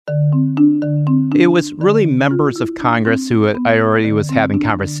It was really members of Congress who I already was having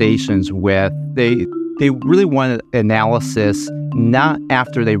conversations with. They really wanted analysis not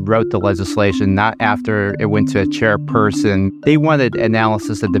after they wrote the legislation, not after it went to a chairperson. They wanted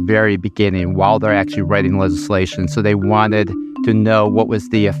analysis at the very beginning while they're actually writing legislation. So they wanted to know what was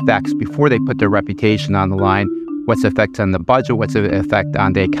the effects before they put their reputation on the line. What's the effect on the budget? What's the effect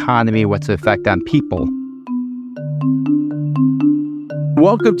on the economy? What's the effect on people?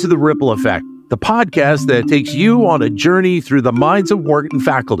 Welcome to The Ripple Effect, the podcast that takes you on a journey through the minds of Wharton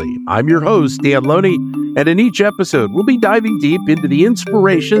faculty. I'm your host, Dan Loney, and in each episode, we'll be diving deep into the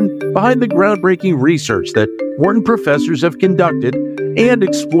inspiration behind the groundbreaking research that Wharton professors have conducted and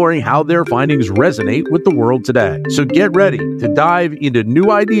exploring how their findings resonate with the world today. So get ready to dive into new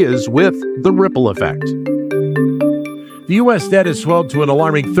ideas with The Ripple Effect. The U.S. debt has swelled to an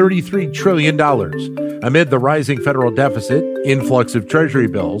alarming $33 trillion. Amid the rising federal deficit, influx of Treasury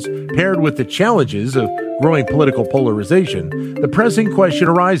bills, paired with the challenges of growing political polarization, the pressing question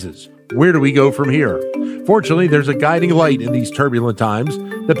arises, where do we go from here? Fortunately, there's a guiding light in these turbulent times.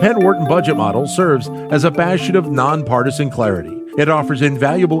 The Penn-Wharton budget model serves as a bastion of nonpartisan clarity. It offers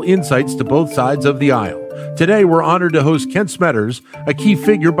invaluable insights to both sides of the aisle. Today, we're honored to host Kent Smetters, a key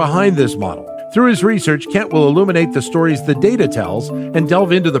figure behind this model. Through his research, Kent will illuminate the stories the data tells and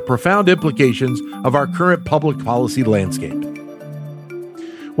delve into the profound implications of our current public policy landscape.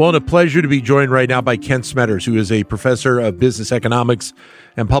 Well, and a pleasure to be joined right now by Kent Smetters, who is a professor of business economics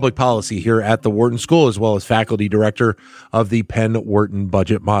and public policy here at the Wharton School, as well as faculty director of the Penn-Wharton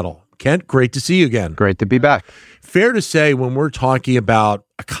budget model. Kent, great to see you again. Great to be back. Fair to say, when we're talking about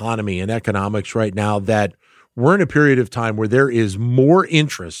economy and economics right now, that we're in a period of time where there is more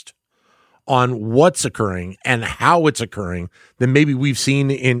interest on what's occurring and how it's occurring than maybe we've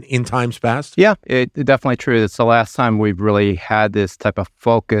seen in times past? Yeah, it's definitely true. It's the last time we've really had this type of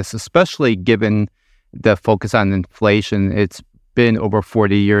focus, especially given the focus on inflation. It's been over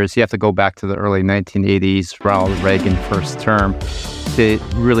 40 years. You have to go back to the early 1980s, Ronald Reagan first term, to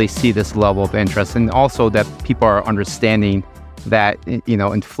really see this level of interest. And also that people are understanding that,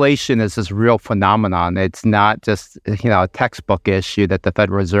 inflation is this real phenomenon. It's not just, a textbook issue that the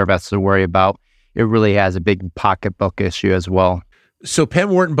Federal Reserve has to worry about. It really has a big pocketbook issue as well. So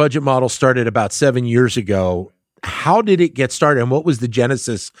Penn-Wharton budget model started about 7 years ago. How did it get started, and what was the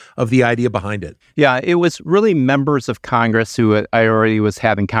genesis of the idea behind it? Yeah, it was really members of Congress who I already was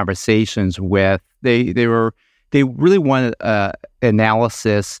having conversations with. They really wanted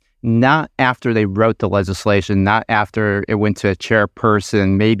analysis not after they wrote the legislation, not after it went to a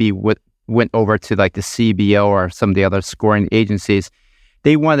chairperson, maybe went over to like the CBO or some of the other scoring agencies.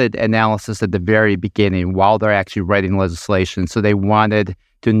 They wanted analysis at the very beginning while they're actually writing legislation. So they wanted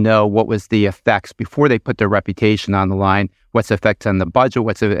to know what was the effects before they put their reputation on the line. What's the effect on the budget?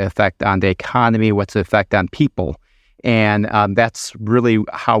 What's the effect on the economy? What's the effect on people? And that's really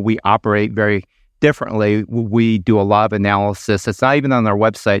how we operate very differently. We do a lot of analysis. It's not even on our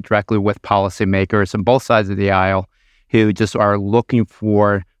website, directly with policymakers on both sides of the aisle who just are looking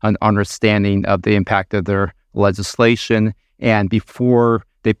for an understanding of the impact of their legislation, and before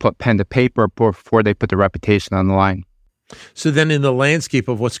they put pen to paper, before they put their reputation on the line. So then in the landscape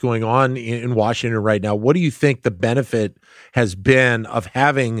of what's going on in Washington right now, what do you think the benefit has been of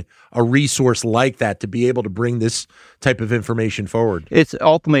having a resource like that to be able to bring this type of information forward? It's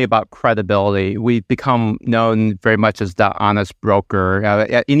ultimately about credibility. We've become known very much as the honest broker.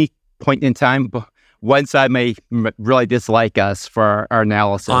 At any point in time, one side may really dislike us for our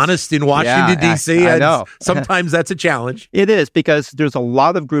analysis. Honest in Washington, D.C.? I know. Sometimes that's a challenge. It is, because there's a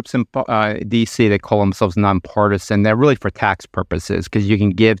lot of groups in D.C. that call themselves nonpartisan. They're really for tax purposes, because you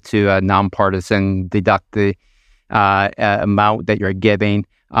can give to a nonpartisan, deduct the amount that you're giving,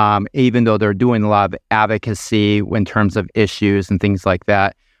 even though they're doing a lot of advocacy in terms of issues and things like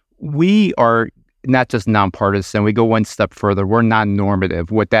that. We are not just nonpartisan. We go one step further. We're non-normative.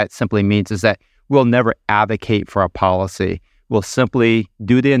 What that simply means is that we'll never advocate for a policy. We'll simply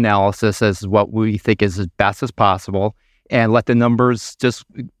do the analysis as what we think is as best as possible and let the numbers just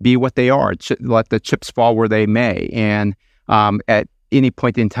be what they are. Let the chips fall where they may. And at any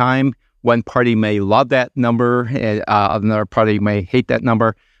point in time, one party may love that number, another party may hate that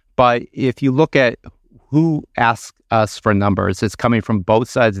number. But if you look at who asks us for numbers, it's coming from both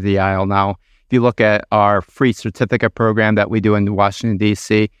sides of the aisle now. If you look at our free certificate program that we do in Washington,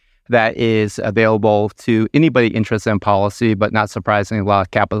 D.C., that is available to anybody interested in policy, but not surprisingly, a lot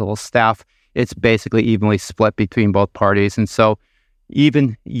of Capitol staff. It's basically evenly split between both parties. And so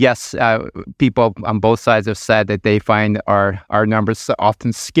even, yes, people on both sides have said that they find our numbers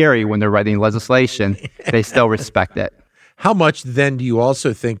often scary when they're writing legislation. They still respect it. How much then do you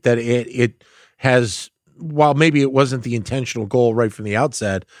also think that it has, while maybe it wasn't the intentional goal right from the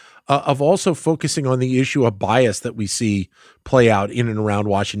outset, of also focusing on the issue of bias that we see play out in and around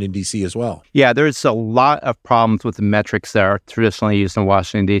Washington, D.C. as well. Yeah, there's a lot of problems with the metrics that are traditionally used in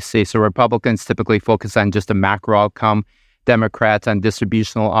Washington, D.C. So Republicans typically focus on just a macro outcome, Democrats on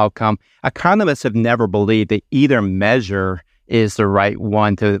distributional outcome. Economists have never believed that either measure is the right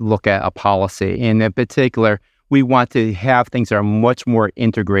one to look at a policy. And in particular, we want to have things that are much more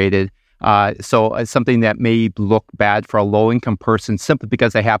integrated. So something that may look bad for a low-income person simply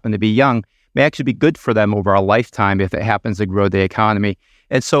because they happen to be young may actually be good for them over a lifetime if it happens to grow the economy.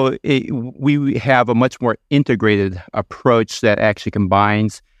 And so we have a much more integrated approach that actually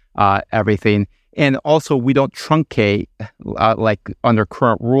combines everything. And also, we don't truncate like under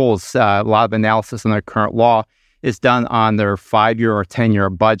current rules. A lot of analysis under current law is done on their 5-year or 10-year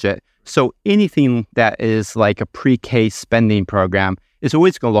budget. So anything that is like a pre-K spending program is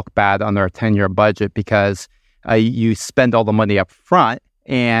always going to look bad under a 10-year budget because you spend all the money up front,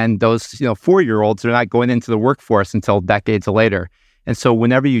 and those 4-year-olds are not going into the workforce until decades later. And so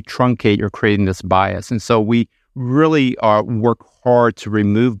whenever you truncate, you're creating this bias. And so we really work hard to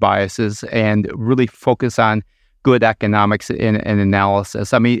remove biases and really focus on good economics and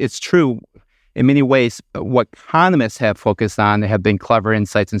analysis. I mean, it's true in many ways. What economists have focused on have been clever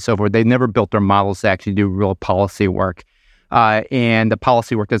insights and so forth. They've never built their models to actually do real policy work. And the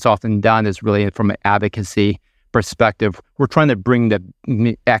policy work that's often done is really from an advocacy perspective. We're trying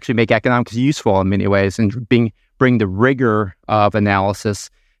to actually make economics useful in many ways and bring the rigor of analysis,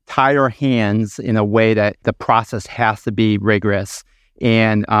 tie our hands in a way that the process has to be rigorous,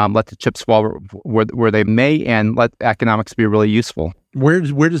 and let the chips fall where they may, and let economics be really useful. Where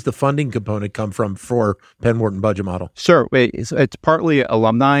does the funding component come from for Penn Wharton budget model? Sure. It's partly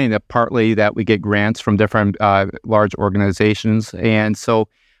alumni and partly that we get grants from different large organizations. And so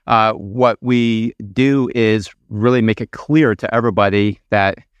what we do is really make it clear to everybody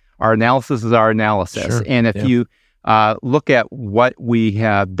that our analysis is our analysis. Sure. And if you look at what we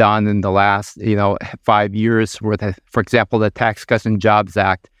have done in the last 5 years with, for example, the Tax Cuts and Jobs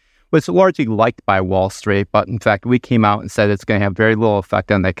Act, was largely liked by Wall Street, but in fact, we came out and said it's going to have very little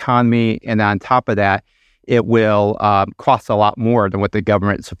effect on the economy, and on top of that, it will cost a lot more than what the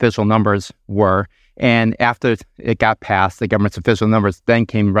government's official numbers were. And after it got passed, the government's official numbers then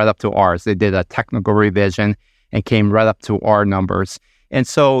came right up to ours. They did a technical revision and came right up to our numbers. And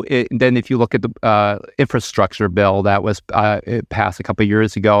so then if you look at the infrastructure bill that was passed a couple of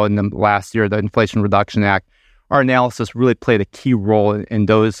years ago, and then last year, the Inflation Reduction Act, our analysis really played a key role in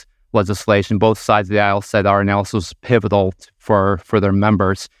those legislation. Both sides of the aisle said our analysis was pivotal for their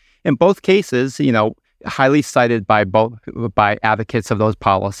members. In both cases, highly cited by advocates of those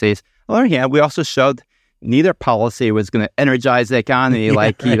policies. On the other hand, we also showed neither policy was going to energize the economy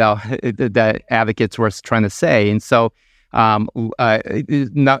the advocates were trying to say. And so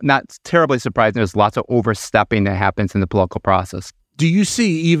not terribly surprising. There's lots of overstepping that happens in the political process. Do you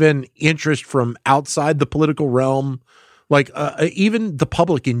see even interest from outside the political realm, like even the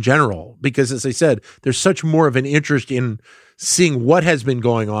public in general? Because as I said, there's such more of an interest in seeing what has been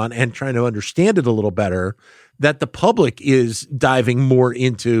going on and trying to understand it a little better, that the public is diving more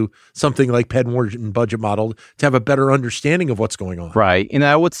into something like Penn Wharton budget model to have a better understanding of what's going on. Right. And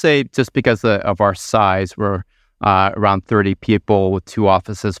I would say just because of our size, we're around 30 people with 2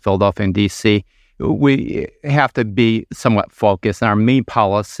 offices, Philadelphia and D.C., we have to be somewhat focused. And our main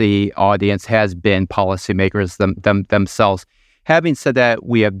policy audience has been policymakers themselves. Having said that,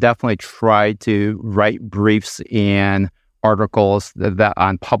 we have definitely tried to write briefs and articles that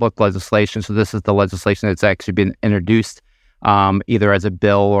on public legislation. So this is the legislation that's actually been introduced either as a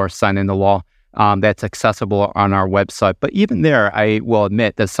bill or signed into law that's accessible on our website. But even there, I will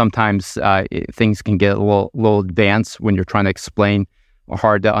admit that sometimes things can get a little advanced when you're trying to explain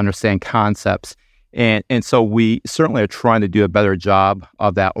hard to understand concepts. And so we certainly are trying to do a better job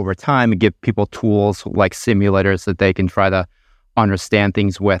of that over time and give people tools like simulators that they can try to understand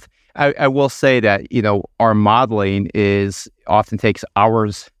things with. I will say that, our modeling often takes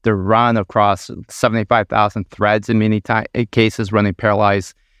hours to run across 75,000 threads in many cases, running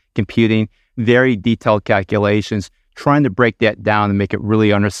parallelized computing, very detailed calculations, trying to break that down and make it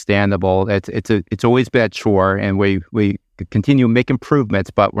really understandable. It's always been a chore, and we continue to make improvements,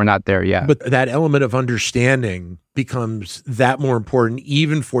 but we're not there yet. But that element of understanding becomes that more important,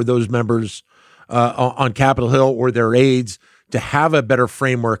 even for those members on Capitol Hill or their aides, to have a better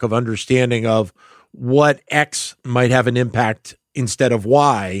framework of understanding of what X might have an impact instead of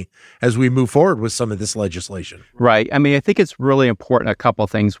why as we move forward with some of this legislation. Right. I mean, I think it's really important. A couple of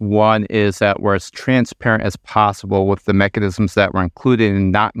things. One is that we're as transparent as possible with the mechanisms that we're including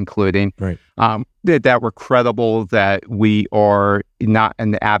and not including. Right. That we're credible, that we are not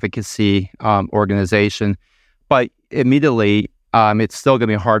an advocacy organization. But immediately, it's still going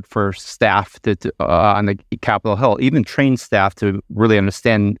to be hard for staff on the Capitol Hill, even trained staff, to really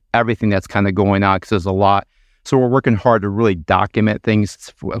understand everything that's kind of going on, because there's a lot. So we're working hard to really document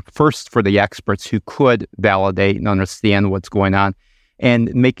things, first for the experts who could validate and understand what's going on,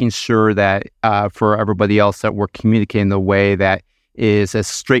 and making sure that for everybody else that we're communicating the way that is as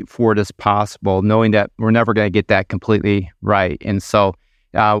straightforward as possible, knowing that we're never going to get that completely right. And so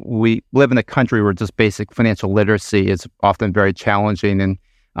we live in a country where just basic financial literacy is often very challenging, and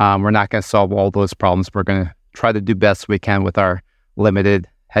we're not going to solve all those problems. We're going to try to do best we can with our limited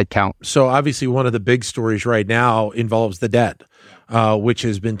headcount. So obviously one of the big stories right now involves the debt, which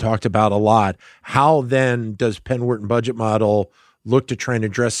has been talked about a lot. How then does Penn Wharton budget model look to try and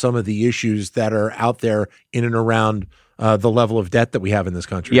address some of the issues that are out there in and around the level of debt that we have in this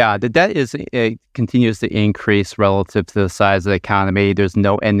country? Yeah, the debt continues to increase relative to the size of the economy. There's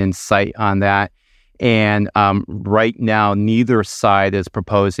no end in sight on that. And right now, neither side is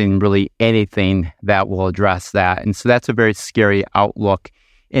proposing really anything that will address that. And so that's a very scary outlook,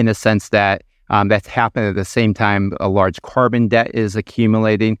 in the sense that that's happening at the same time a large carbon debt is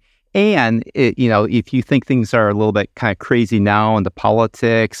accumulating. And, if you think things are a little bit kind of crazy now in the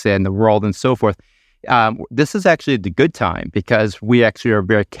politics and the world and so forth, this is actually the good time, because we actually are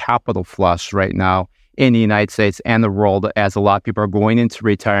very capital flush right now in the United States and the world, as a lot of people are going into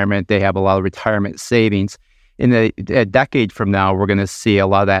retirement. They have a lot of retirement savings. In a decade from now, we're going to see a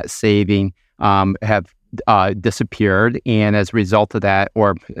lot of that saving have disappeared, and as a result of that,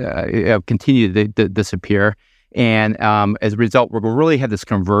 or continue to disappear. And as a result, we're going to really have this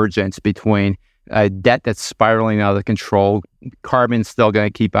convergence between debt that's spiraling out of control, carbon's still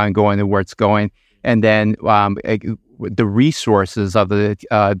going to keep on going to where it's going, and then the resources of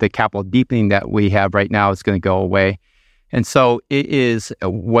the capital deepening that we have right now is going to go away. And so it is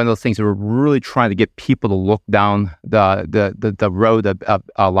one of those things that we're really trying to get people to look down the road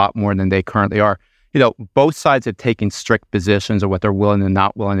a lot more than they currently are. Both sides have taken strict positions of what they're willing and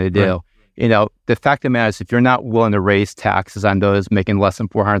not willing to do. Right. The fact of the matter is, if you're not willing to raise taxes on those making less than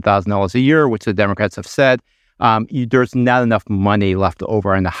 $400,000 a year, which the Democrats have said, there's not enough money left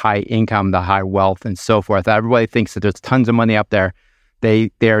over in the high income, the high wealth, and so forth. Everybody thinks that there's tons of money up there.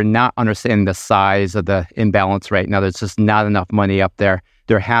 They're not understanding the size of the imbalance right now. There's just not enough money up there.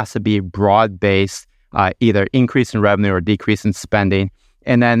 There has to be broad-based either increase in revenue or decrease in spending.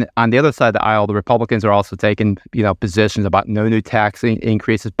 And then on the other side of the aisle, the Republicans are also taking positions about no new tax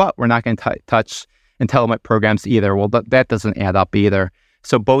increases, but we're not going to touch entitlement programs either. Well, that doesn't add up either.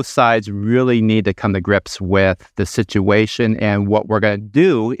 So both sides really need to come to grips with the situation. And what we're going to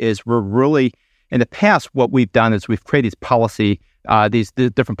do is we're really, in the past, what we've done is we've created these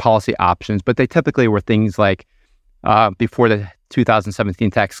different policy options, but they typically were things like before the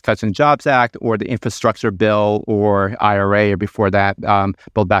 2017 Tax Cuts and Jobs Act, or the infrastructure bill, or IRA, or before that,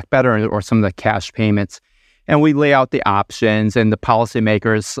 Build Back Better, or some of the cash payments. And we lay out the options, and the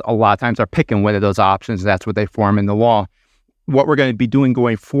policymakers a lot of times are picking one of those options. That's what they form in the law. What we're going to be doing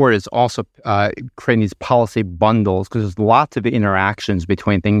going forward is also creating these policy bundles, because there's lots of interactions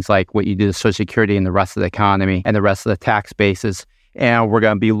between things like what you do to Social Security and the rest of the economy and the rest of the tax bases. And we're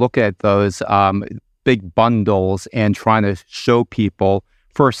going to be looking at those big bundles and trying to show people,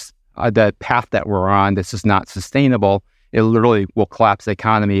 first, the path that we're on, this is not sustainable. It literally will collapse the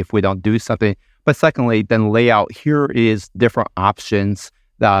economy if we don't do something. But secondly, then lay out, here is different options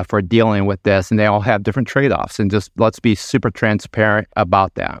for dealing with this, and they all have different trade-offs, and just let's be super transparent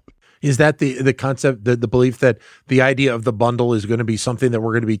about that. Is that the concept, the belief that the idea of the bundle is going to be something that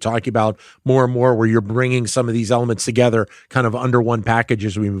we're going to be talking about more and more, where you're bringing some of these elements together kind of under one package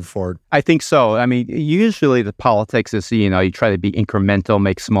as we move forward? I think so. I mean, usually the politics is, you try to be incremental,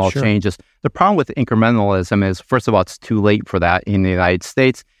 make small changes. The problem with incrementalism is, first of all, it's too late for that in the United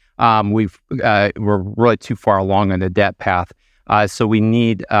States. We're really too far along on the debt path. So we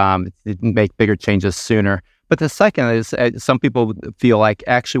need to make bigger changes sooner. But the second is, some people feel like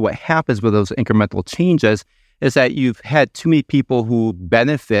actually what happens with those incremental changes is that you've had too many people who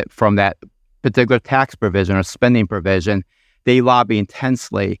benefit from that particular tax provision or spending provision. They lobby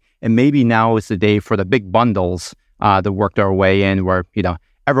intensely, and maybe now is the day for the big bundles to work their way in, where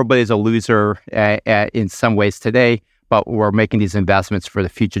everybody's a loser in some ways today, but we're making these investments for the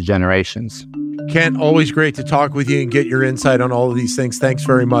future generations. Kent, always great to talk with you and get your insight on all of these things. Thanks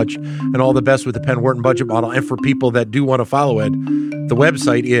very much, and all the best with the Penn Wharton budget model. And for people that do want to follow it, the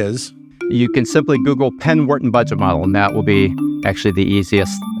website is? You can simply Google Penn Wharton budget model, and that will be actually the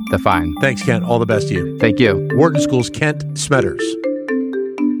easiest to find. Thanks, Kent. All the best to you. Thank you. Wharton School's Kent Smetters.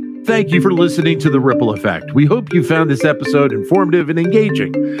 Thank you for listening to The Ripple Effect. We hope you found this episode informative and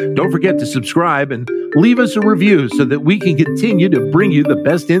engaging. Don't forget to subscribe and leave us a review so that we can continue to bring you the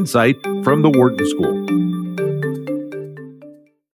best insight from the Wharton School.